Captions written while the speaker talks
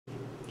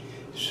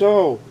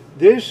So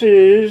this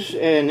is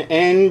an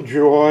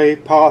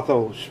N'Joy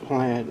Pothos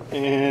plant,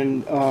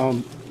 and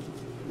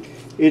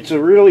it's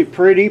a really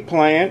pretty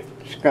plant.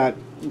 It's got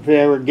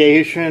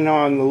variegation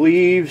on the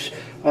leaves.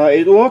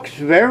 It looks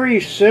very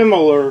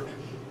similar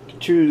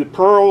to the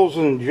Pearls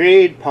and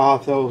Jade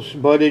Pothos,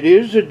 but it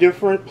is a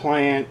different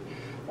plant.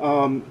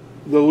 The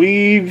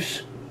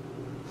leaves,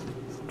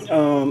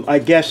 I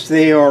guess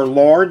they are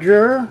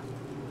larger,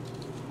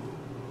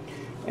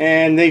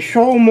 and they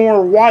show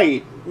more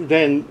white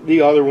than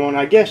the other one.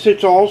 I guess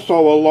it's also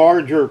a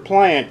larger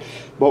plant,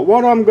 but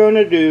what I'm going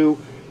to do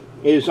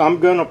is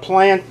I'm going to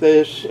plant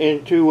this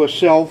into a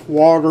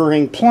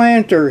self-watering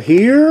planter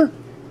here,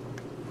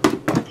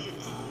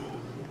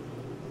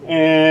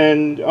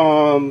 and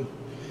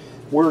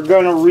we're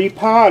going to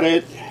repot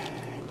it.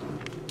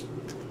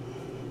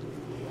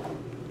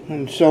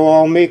 And so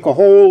I'll make a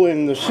hole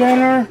in the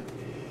center,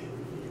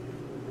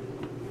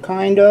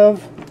 kind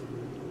of.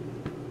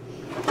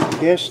 I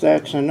guess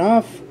that's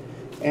enough.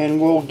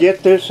 And we'll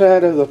get this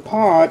out of the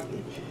pot.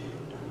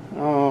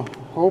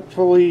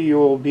 Hopefully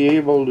you'll be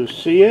able to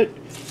see it.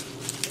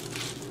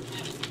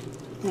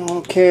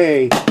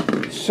 Okay,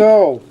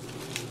 so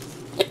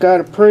it's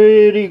got a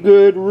pretty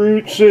good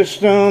root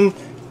system,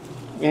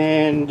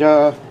 and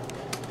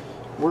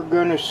we're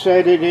going to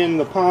set it in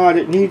the pot.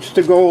 It needs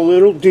to go a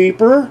little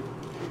deeper.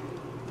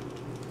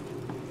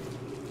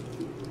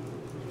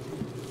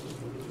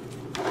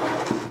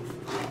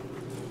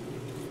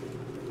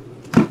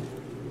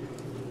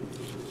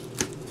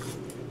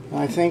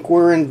 I think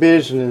we're in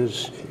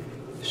business.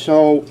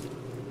 So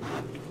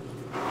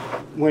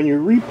when you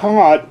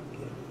repot,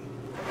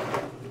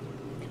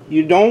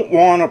 you don't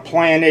want to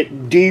plant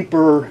it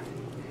deeper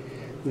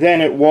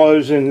than it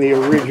was in the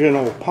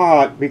original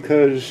pot,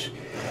 because,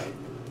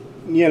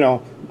 you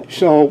know,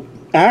 so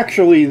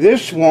actually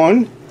this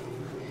one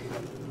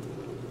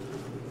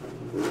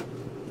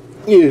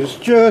is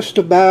just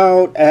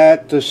about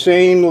at the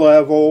same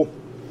level,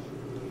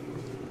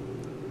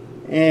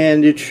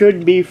 and it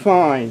should be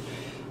fine.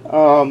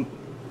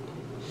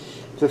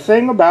 The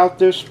thing about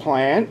this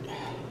plant,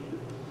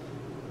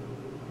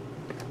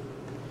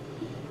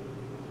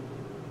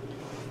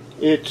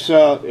 it's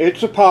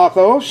a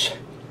pothos,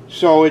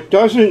 so it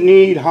doesn't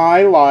need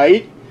high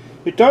light.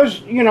 It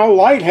does, you know,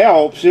 light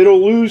helps.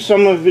 It'll lose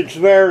some of its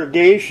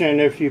variegation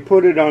if you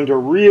put it under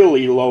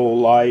really low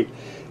light,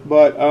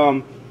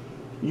 but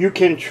you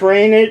can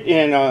train it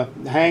in a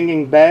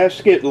hanging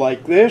basket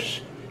like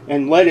this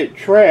and let it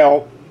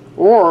trail.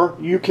 Or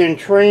you can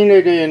train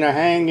it in a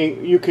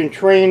hanging, you can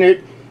train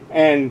it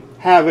and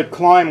have it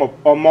climb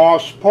a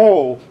moss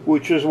pole,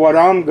 which is what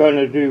I'm going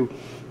to do.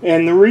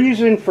 And the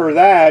reason for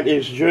that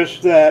is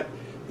just that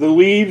the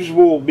leaves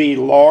will be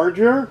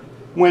larger.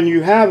 When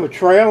you have a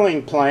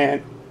trailing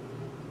plant,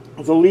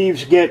 the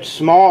leaves get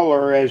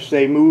smaller as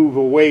they move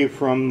away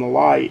from the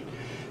light.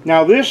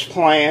 Now this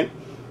plant,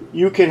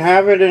 you can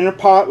have it in a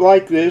pot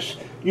like this.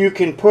 You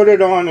can put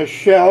it on a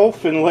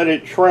shelf and let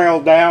it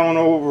trail down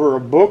over a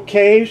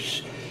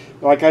bookcase.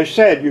 Like I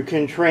said, you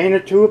can train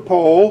it to a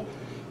pole.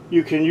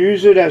 You can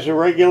use it as a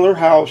regular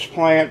house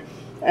plant,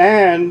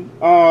 and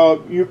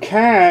you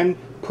can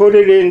put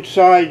it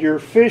inside your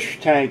fish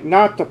tank.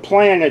 Not the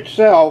plant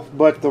itself,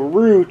 but the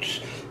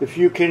roots. If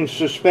you can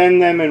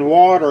suspend them in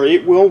water,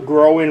 it will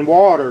grow in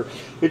water.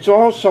 It's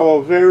also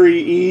a very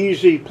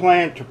easy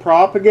plant to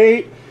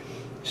propagate,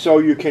 so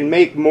you can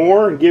make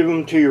more and give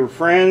them to your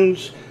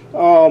friends.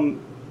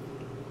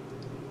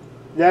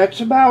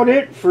 That's about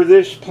it for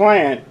this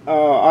plant.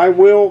 I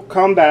will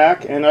come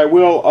back and I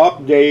will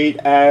update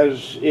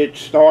as it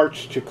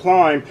starts to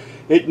climb.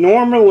 It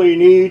normally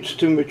needs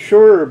to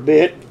mature a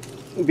bit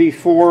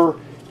before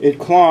it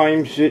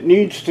climbs. It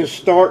needs to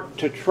start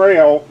to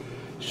trail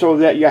so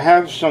that you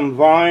have some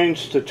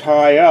vines to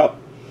tie up.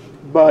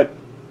 But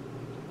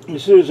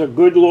this is a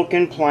good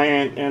looking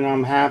plant, and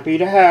I'm happy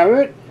to have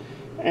it.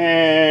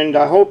 And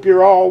I hope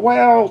you're all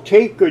well.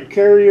 Take good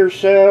care of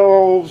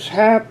yourselves.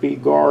 Happy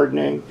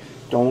gardening.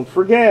 Don't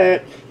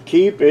forget,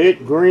 keep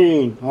it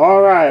green.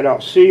 All right, I'll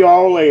see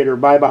y'all later.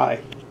 Bye-bye.